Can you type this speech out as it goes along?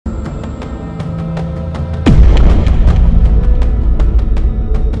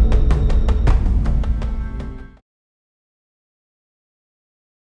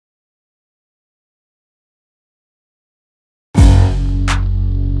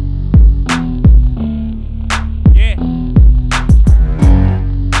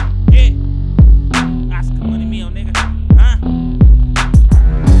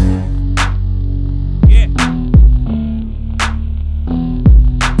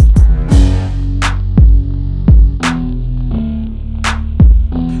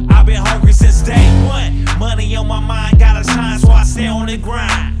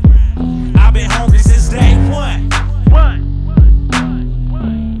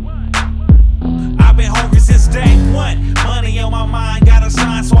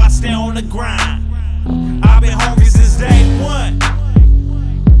stay on the grind. I've been hungry since day one.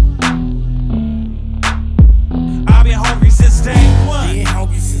 I've been hungry since day one. Been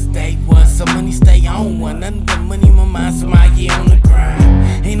hungry since day one, so money stay on one. Nothing but money in my mind, so my year on the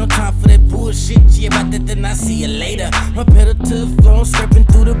grind. Ain't no time for that bullshit, yeah, about that then I see you later. My pedal to the floor, I'm scraping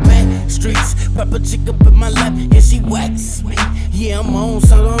through the back streets. Pop a chick up in my lap, yeah, she waxes me. Yeah, I'm on,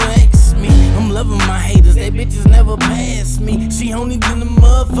 so don't ask me. I'm loving my haters, they bitches never pass me. She only in the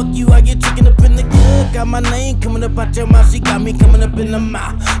mud, fuck you, I get chicken up in the club. Got my name coming up out your mouth, she got me coming up in the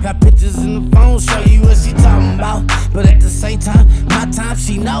mouth. Got pictures in the phone, show you what she talking about. But at the same time, my time,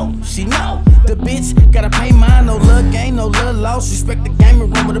 she know. The bitch gotta pay mine, no love gain, no love loss. Respect the game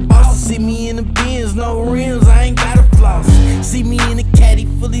and run with the boss. See me in the Benz, no rims, I ain't got a floss. See me in the caddy,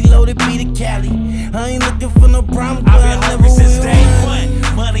 fully loaded, be the Cali. I ain't looking for no problem, I've been hungry since day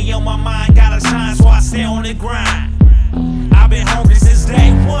one. Money on my mind, gotta shine, so I stay on the grind. I've been hungry since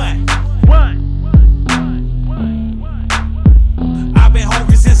day one. I've been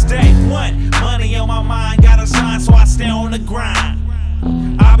hungry since day one. Money on my mind, gotta shine, so I stay on the grind.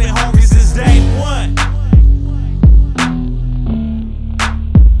 I've been hungry since day one.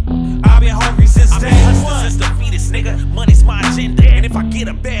 I've been hungry since day one. Since the fetus, nigga, money's my agenda. And if I get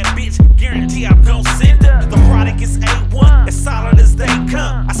a bad bitch, guarantee I'm gon' send her. The product is A1, as solid as they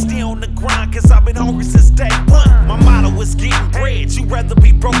come. I stay on the grind, cause I've been hungry since day one. My motto is getting bread. You rather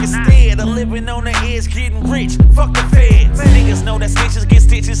be broke instead of living on the edge, getting rich. Fuck the feds. Niggas know that stitches get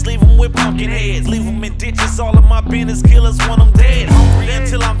stitches, leave them with pumpkin heads. Leave them in ditches, all of my business killers want them dead. Hungry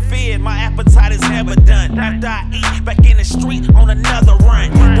until I'm fed, my appetite is never done. After I eat, back in the street on another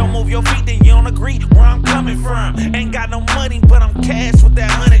run. Don't move your feet, then you don't agree where I'm coming from. Ain't got no money, but I'm cash with that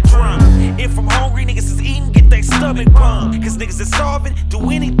 100 drum. If I'm hungry, niggas is eating, get their stomach pumped. Cause niggas is starving, do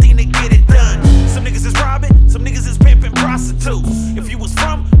anything